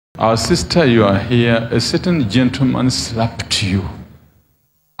Our sister, you are here. A certain gentleman slapped you.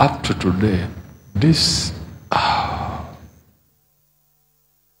 Up to today, this,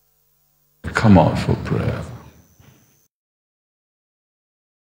 come out for prayer.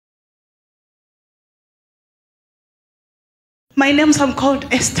 My I'm called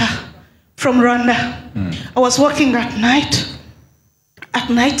Esther from Rwanda. I was working at night. At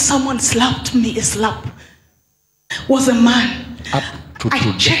night, someone slapped me. A slap was a man.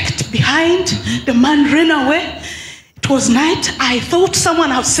 I checked behind. The man ran away. It was night. I thought someone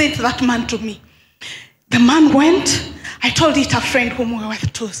had sent that man to me. The man went. I told it a friend whom we were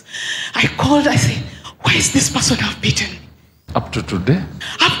with. I called. I said, why is this person have beaten me? Up to today?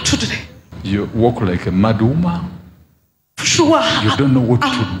 Up to today. You walk like a mad woman? Sure. You don't know what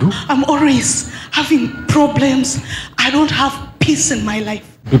to do? I'm always having problems. I don't have peace in my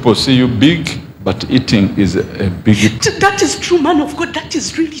life. People see you big, but eating is a big... That is true, man of God. That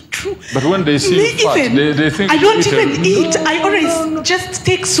is really true. But when they see you fat, they think... I don't even eat. I always just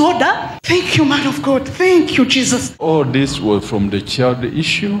take soda. Thank you, man of God. Thank you, Jesus. All this was from the child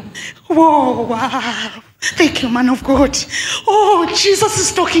issue? Whoa, wow. Thank you, man of God. Oh, Jesus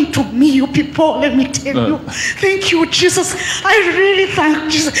is talking to me, you people. Let me tell you. Thank you, Jesus. I really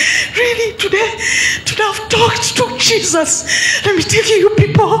thank Jesus. Really, today I've talked to Jesus. Let me tell you, you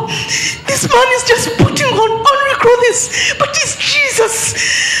people. This man is just putting on clothes, but it's Jesus.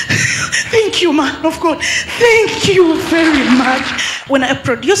 Thank you, man of God. Thank you very much. When I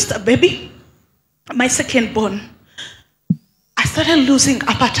produced a baby, my second born, I started losing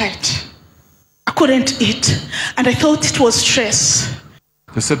appetite. I couldn't eat, and I thought it was stress.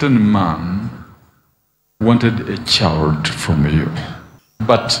 A certain man wanted a child from you,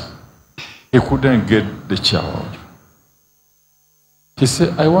 but he couldn't get the child. He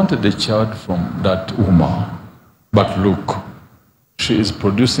said, I wanted a child from that woman, but look, she is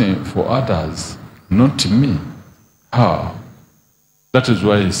producing for others, not me. How? That is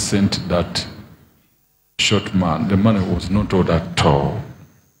why he sent that short man. The man was not all that tall.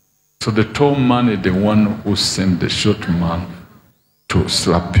 So the tall man is the one who sent the short man to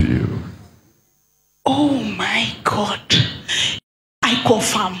slap you. Oh my God. I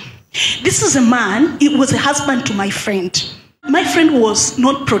confirm. This is a man, it was a husband to my friend. My friend was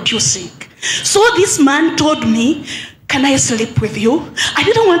not producing. So this man told me, can I sleep with you? I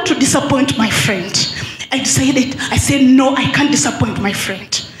didn't want to disappoint my friend. I said, no, I can't disappoint my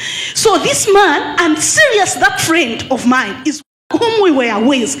friend. So this man, and serious, that friend of mine is whom we were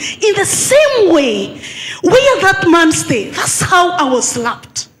with, in the same way, where that man stayed, that's how I was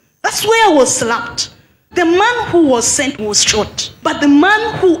slapped. That's where I was slapped. The man who was sent was shot, but the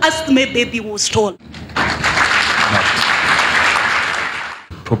man who asked me baby was tall.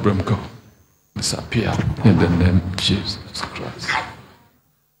 Problem go. Disappear in the name of Jesus Christ.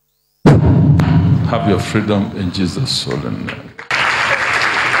 Have your freedom in Jesus' soul and name.